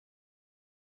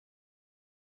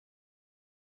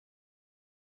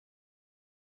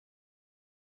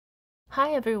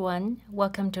Hi everyone,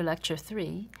 welcome to lecture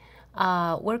 3.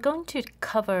 We're going to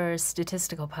cover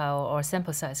statistical power or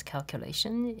sample size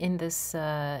calculation in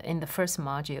the first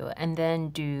module, and then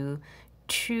do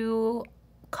two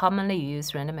commonly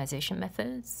used randomization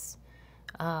methods,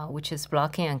 which is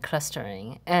blocking and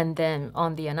clustering. And then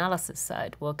on the analysis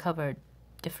side, we'll cover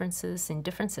differences in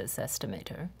differences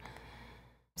estimator.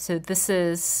 So this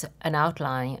is an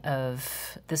outline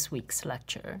of this week's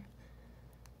lecture.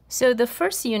 So the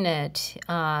first unit,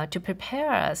 to prepare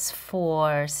us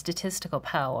for statistical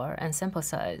power and sample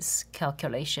size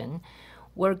calculation,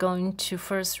 we're going to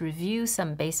first review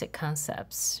some basic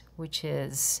concepts, which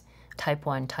is type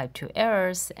 1, type 2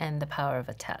 errors, and the power of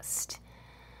a test.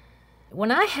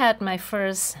 When I had my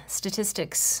first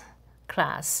statistics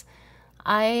class,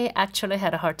 I actually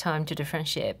had a hard time to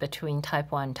differentiate between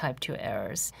type 1 and type 2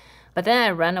 errors. But then I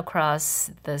ran across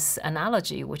this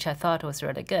analogy, which I thought was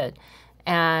really good.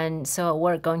 And so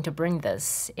we're going to bring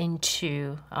this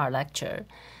into our lecture.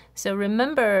 So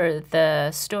remember the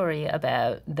story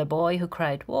about the boy who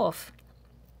cried wolf.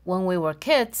 When we were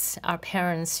kids, our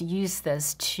parents used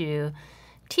this to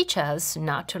teach us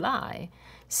not to lie.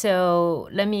 So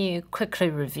let me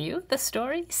quickly review the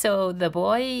story. So the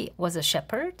boy was a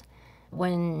shepherd.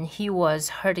 When he was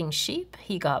herding sheep,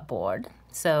 he got bored.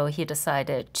 So he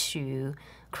decided to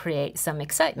create some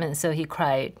excitement. So he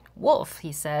cried, wolf.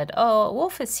 He said, oh,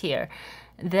 wolf is here.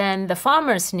 Then the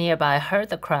farmers nearby heard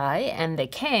the cry and they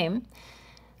came.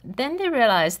 Then they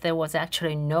realized there was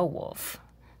actually no wolf.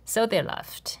 So they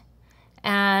left.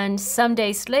 And some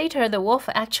days later, the wolf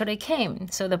actually came.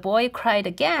 So the boy cried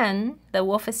again, the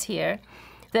wolf is here.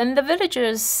 Then the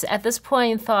villagers at this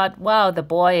point thought, wow, the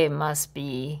boy must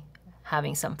be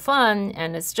having some fun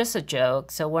and it's just a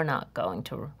joke, so we're not going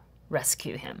to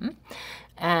rescue him.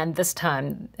 And this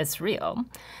time it's real.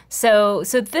 So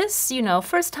this,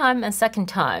 first time and second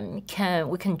time,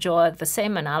 we can draw the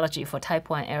same analogy for type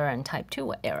 1 error and type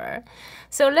 2 error.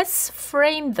 So let's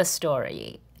frame the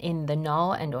story in the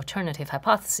null and alternative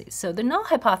hypotheses. So the null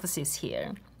hypothesis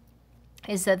here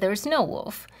is that there is no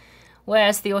wolf,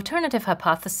 whereas the alternative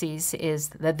hypothesis is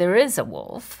that there is a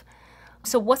wolf.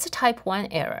 So what's a type 1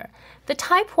 error? The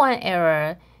type 1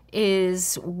 error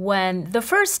is when the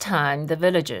first time the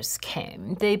villagers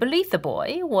came, they believed the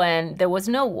boy when there was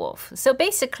no wolf. So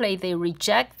basically, they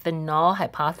reject the null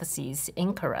hypotheses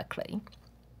incorrectly.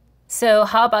 So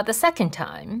how about the second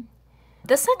time?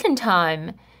 The second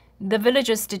time, the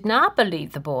villagers did not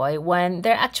believe the boy when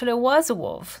there actually was a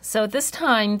wolf. So this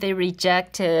time, they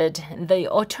rejected the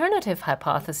alternative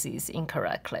hypotheses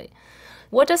incorrectly.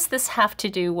 What does this have to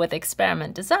do with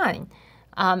experiment design?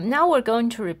 Now we're going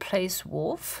to replace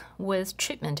wolf with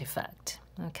treatment effect.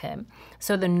 Okay,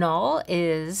 so the null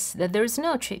is that there is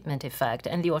no treatment effect,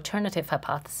 and the alternative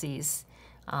hypothesis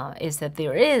is that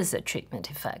there is a treatment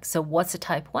effect. So what's a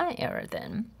type 1 error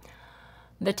then?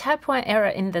 The type 1 error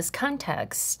in this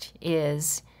context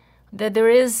is that there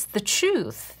is the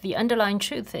truth. The underlying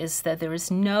truth is that there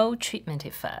is no treatment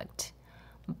effect.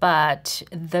 But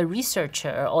the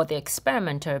researcher or the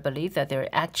experimenter believe that there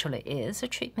actually is a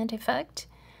treatment effect.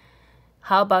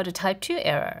 How about a type 2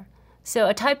 error? So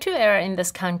a type 2 error in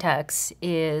this context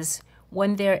is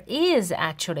when there is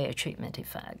actually a treatment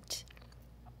effect,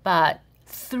 but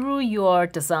through your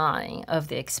design of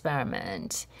the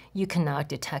experiment, you cannot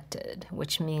detect it,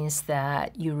 which means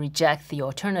that you reject the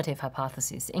alternative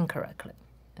hypothesis incorrectly.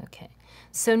 Okay.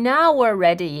 So now we're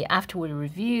ready, after we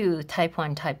review type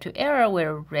 1, type 2 error,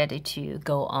 we're ready to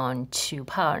go on to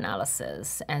power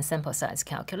analysis and sample size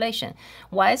calculation.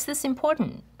 Why is this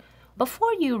important?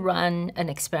 Before you run an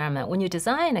experiment, when you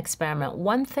design an experiment,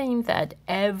 one thing that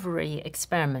every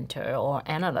experimenter or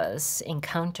analyst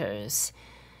encounters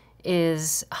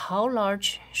is how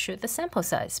large should the sample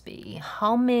size be?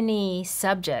 How many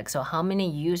subjects or how many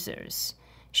users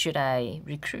should I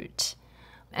recruit?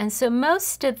 And so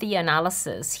most of the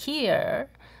analysis here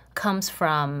comes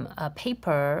from a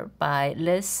paper by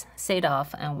Liss,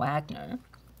 Sadoff, and Wagner.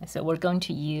 So we're going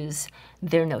to use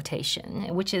their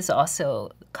notation, which is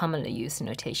also commonly used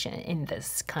notation in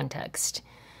this context.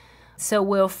 So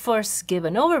we'll first give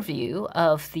an overview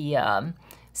of the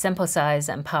sample size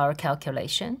and power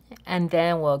calculation, and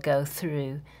then we'll go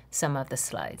through some of the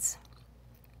slides.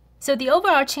 So the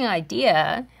overarching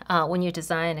idea when you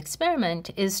design an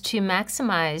experiment is to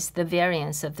maximize the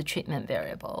variance of the treatment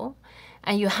variable.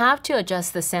 And you have to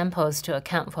adjust the samples to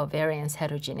account for variance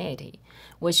heterogeneity,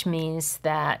 which means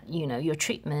that your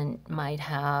treatment might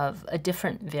have a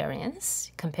different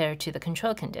variance compared to the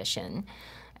control condition.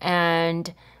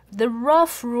 And the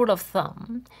rough rule of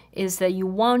thumb is that you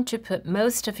want to put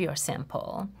most of your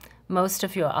sample most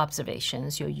of your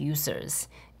observations, your users,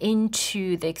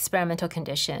 into the experimental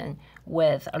condition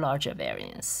with a larger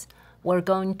variance. We're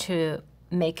going to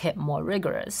make it more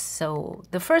rigorous. So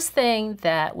the first thing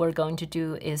that we're going to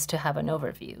do is to have an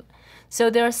overview. So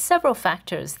there are several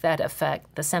factors that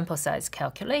affect the sample size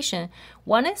calculation.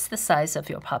 One is the size of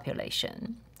your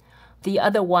population. The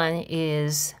other one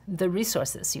is the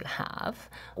resources you have.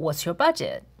 What's your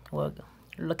budget? We'll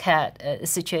look at a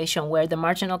situation where the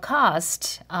marginal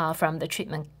cost from the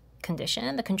treatment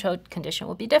condition, the control condition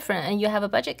will be different, and you have a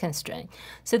budget constraint.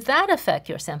 So that affects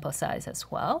your sample size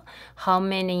as well. How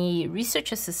many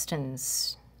research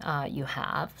assistants you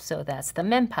have, so that's the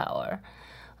manpower.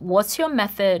 What's your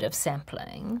method of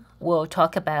sampling? We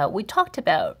talked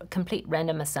about complete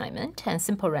random assignment and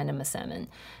simple random assignment.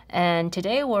 And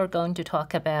today we're going to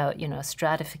talk about,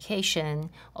 stratification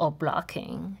or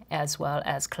blocking as well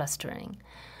as clustering.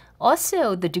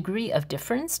 Also, the degree of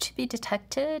difference to be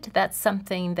detected, that's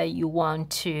something that you want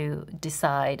to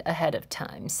decide ahead of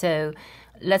time. So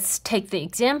let's take the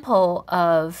example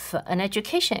of an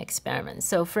education experiment.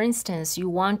 So for instance, you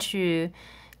want to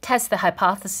test the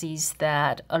hypotheses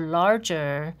that a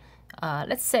larger,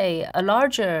 let's say a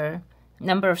larger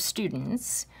number of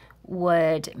students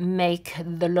would make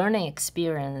the learning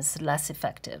experience less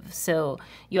effective. So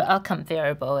your outcome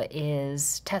variable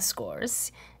is test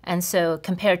scores. And so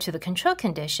compared to the control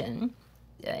condition,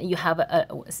 you have,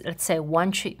 let's say,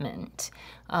 one treatment.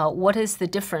 What is the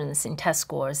difference in test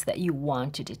scores that you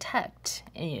want to detect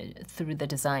through the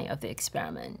design of the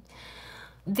experiment?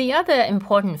 The other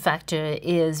important factor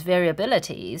is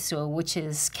variability, which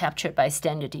is captured by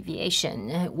standard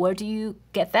deviation. Where do you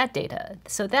get that data?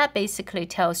 So that basically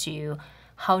tells you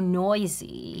how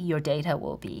noisy your data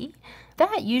will be.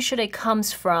 That usually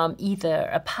comes from either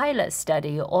a pilot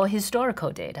study or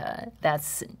historical data.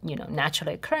 That's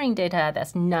naturally occurring data,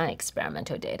 that's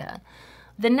non-experimental data.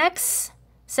 The next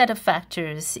set of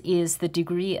factors is the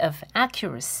degree of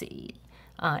accuracy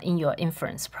in your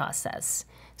inference process.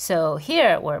 So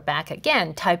here we're back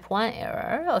again, type 1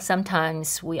 error, or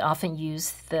sometimes we often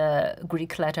use the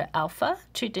Greek letter alpha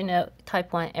to denote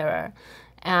type 1 error.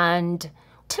 And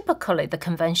typically the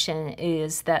convention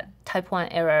is that type 1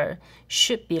 error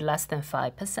should be less than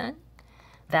 5%.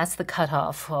 That's the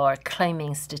cutoff for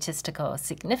claiming statistical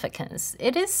significance.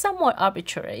 It is somewhat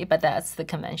arbitrary, but that's the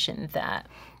convention that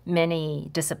many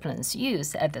disciplines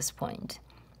use at this point.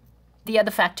 The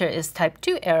other factor is type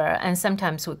 2 error, and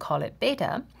sometimes we call it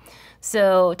beta.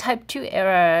 So type 2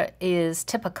 error is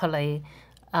typically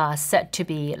set to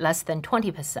be less than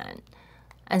 20%.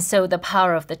 And so the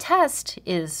power of the test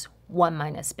is 1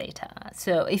 minus beta.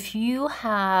 So if you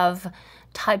have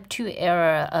type 2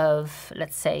 error of,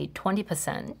 let's say,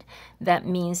 20%, that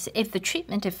means if the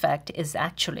treatment effect is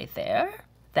actually there,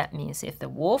 that means if the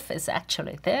wolf is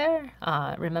actually there,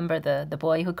 remember the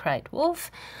boy who cried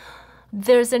wolf,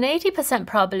 there's an 80%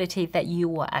 probability that you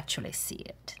will actually see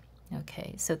it.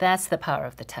 Okay, so that's the power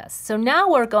of the test. So now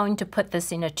we're going to put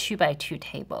this in a 2x2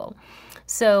 table.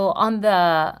 So on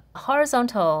the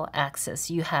horizontal axis,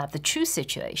 you have the true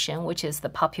situation, which is the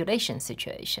population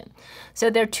situation. So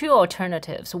there are two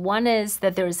alternatives. One is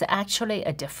that there is actually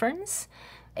a difference,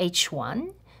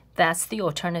 H1. That's the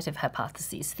alternative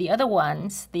hypothesis. The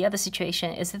other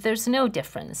situation is that there's no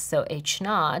difference, so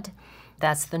H0.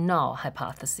 That's the null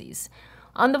hypothesis.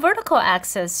 On the vertical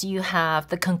axis, you have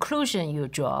the conclusion you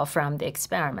draw from the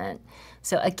experiment.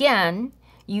 So again,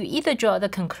 you either draw the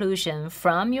conclusion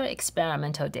from your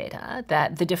experimental data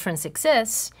that the difference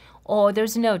exists, or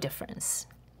there's no difference.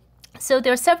 So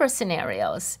there are several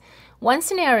scenarios. One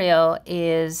scenario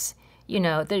is,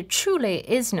 there truly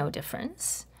is no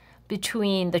difference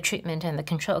between the treatment and the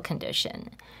control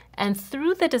condition. And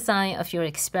through the design of your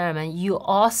experiment, you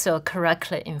also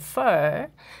correctly infer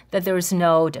that there is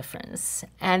no difference.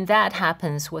 And that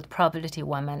happens with probability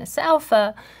 1 minus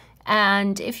alpha.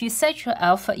 And if you set your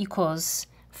alpha equals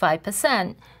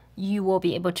 5%, you will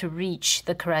be able to reach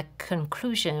the correct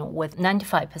conclusion with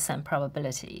 95%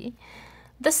 probability.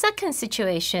 The second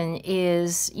situation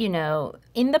is,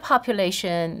 in the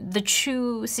population, the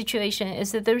true situation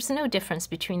is that there's no difference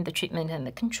between the treatment and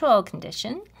the control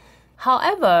condition.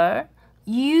 However,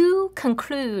 you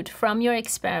conclude from your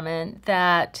experiment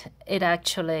that it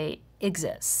actually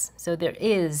exists. So there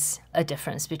is a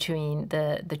difference between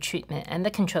the treatment and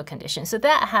the control condition. So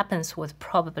that happens with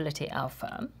probability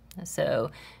alpha.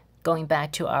 So going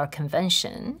back to our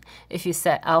convention, if you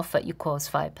set alpha equals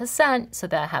 5%, so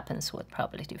that happens with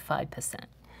probability 5%.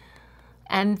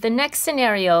 And the next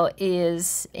scenario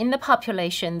is in the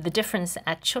population, the difference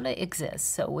actually exists,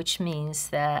 so which means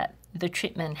that the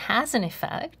treatment has an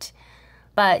effect,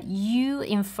 but you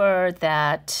infer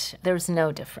that there's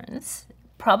no difference.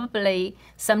 Probably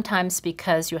sometimes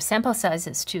because your sample size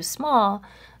is too small,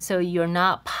 so you're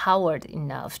not powered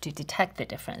enough to detect the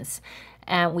difference.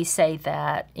 And we say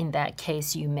that in that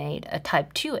case, you made a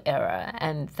type 2 error,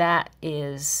 and that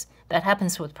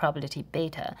happens with probability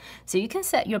beta. So you can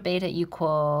set your beta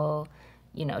equal,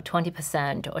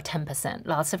 20% or 10%.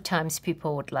 Lots of times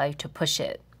people would like to push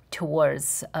it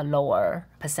towards a lower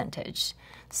percentage.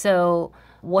 So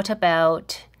what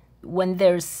about when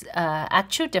there's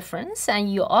actual difference,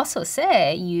 and you also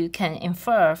say you can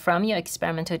infer from your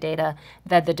experimental data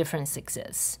that the difference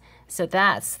exists. So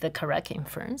that's the correct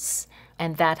inference,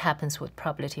 and that happens with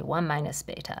probability 1 minus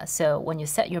beta. So when you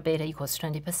set your beta equals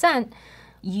 20%,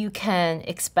 you can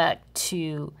expect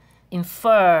to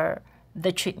infer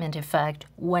the treatment effect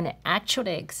when it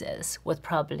actually exists with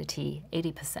probability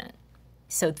 80%.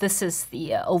 So this is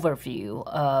the overview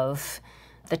of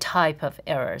the type of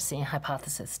errors in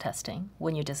hypothesis testing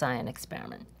when you design an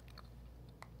experiment.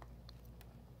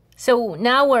 So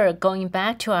now we're going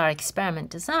back to our experiment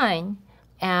design,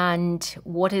 and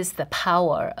what is the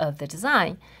power of the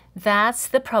design? That's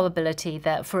the probability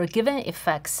that for a given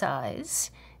effect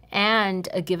size and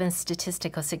a given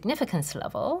statistical significance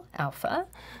level, alpha,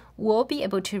 we'll be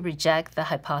able to reject the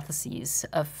hypotheses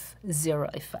of zero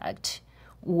effect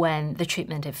when the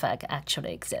treatment effect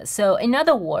actually exists. So in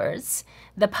other words,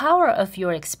 the power of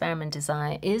your experiment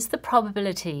design is the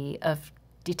probability of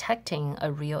detecting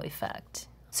a real effect.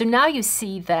 So now you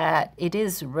see that it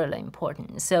is really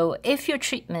important. So if your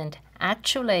treatment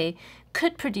actually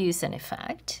could produce an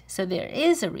effect, so there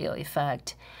is a real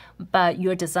effect, but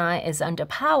your design is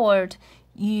underpowered,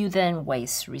 you then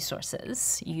waste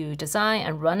resources. You design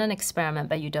and run an experiment,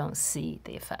 but you don't see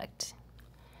the effect.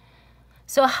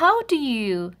 So how do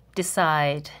you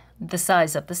decide the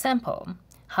size of the sample?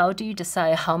 How do you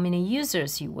decide how many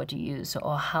users you would use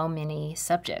or how many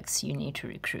subjects you need to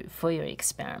recruit for your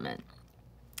experiment?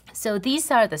 So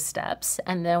these are the steps,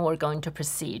 and then we're going to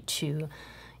proceed to,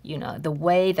 the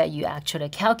way that you actually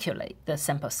calculate the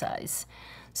sample size.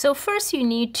 So first you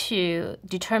need to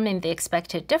determine the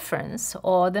expected difference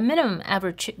or the minimum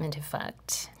average treatment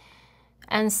effect.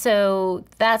 And so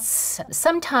that's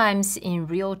sometimes in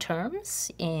real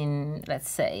terms, in, let's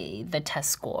say, the test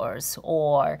scores,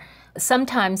 or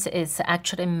sometimes it's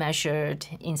actually measured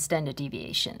in standard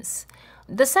deviations.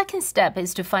 The second step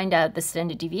is to find out the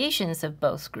standard deviations of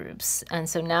both groups. And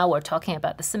so now we're talking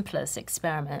about the simplest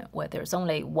experiment where there's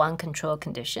only one control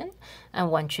condition and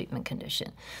one treatment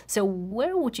condition. So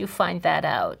where would you find that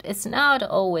out? It's not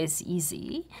always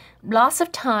easy. Lots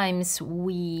of times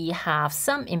we have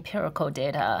some empirical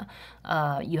data.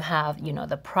 You have,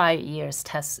 the prior year's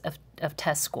of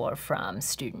test score from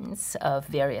students of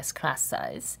various class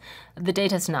size. The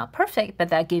data is not perfect, but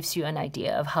that gives you an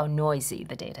idea of how noisy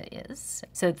the data is.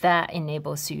 So that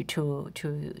enables you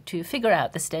to figure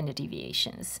out the standard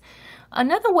deviations.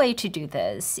 Another way to do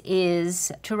this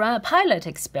is to run a pilot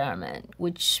experiment,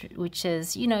 which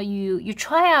is, you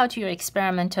try out your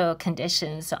experimental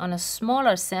conditions on a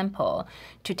smaller sample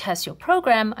to test your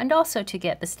program and also to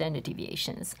get the standard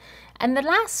deviations. And the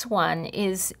last one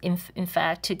is, in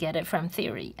fact, to get it from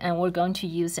theory. And we're going to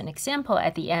use an example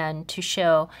at the end to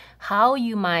show how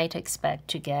you might expect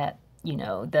to get,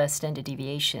 the standard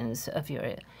deviations of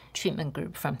your treatment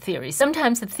group from theory.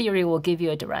 Sometimes the theory will give you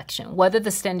a direction, whether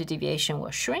the standard deviation will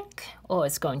shrink or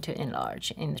it's going to enlarge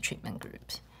in the treatment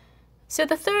group. So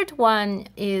the third one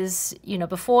is,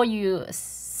 before you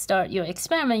start your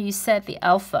experiment, you set the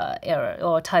alpha error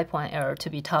or type 1 error to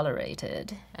be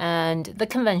tolerated. And the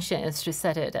convention is to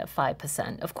set it at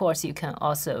 5%. Of course, you can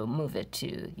also move it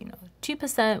to,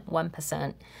 2%,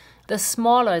 1%. The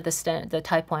smaller the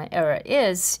type 1 error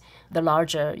is, the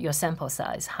larger your sample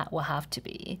size will have to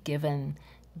be, given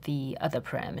the other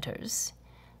parameters.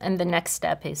 And the next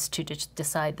step is to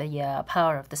decide the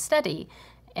power of the study.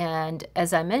 And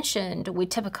as I mentioned, we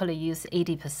typically use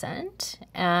 80%.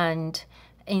 And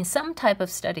in some type of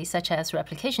studies, such as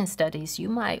replication studies, you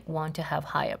might want to have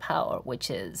higher power, which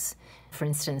is, for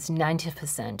instance,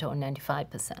 90% or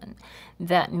 95%.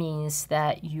 That means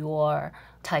that your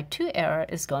type 2 error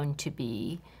is going to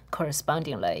be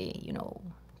correspondingly,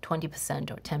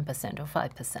 20% or 10% or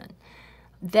 5%.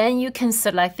 Then you can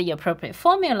select the appropriate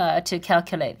formula to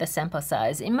calculate the sample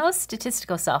size. In most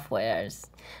statistical softwares,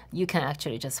 you can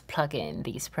actually just plug in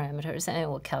these parameters and it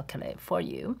will calculate for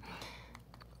you.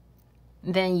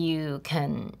 Then you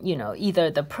can, either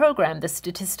the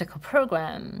statistical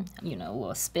program,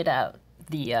 will spit out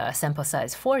the sample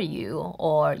size for you,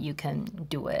 or you can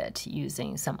do it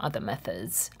using some other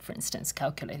methods, for instance,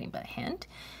 calculating by hand.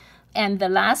 And the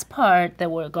last part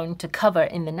that we're going to cover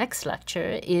in the next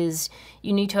lecture is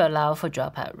you need to allow for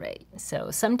dropout rate.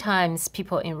 So sometimes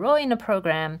people enroll in a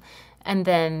program and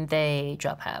then they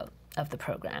drop out of the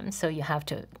program. So you have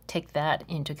to take that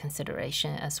into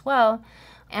consideration as well.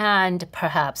 And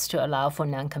perhaps to allow for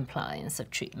non-compliance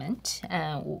of treatment.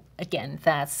 Again,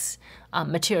 that's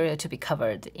material to be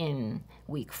covered in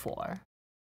week 4.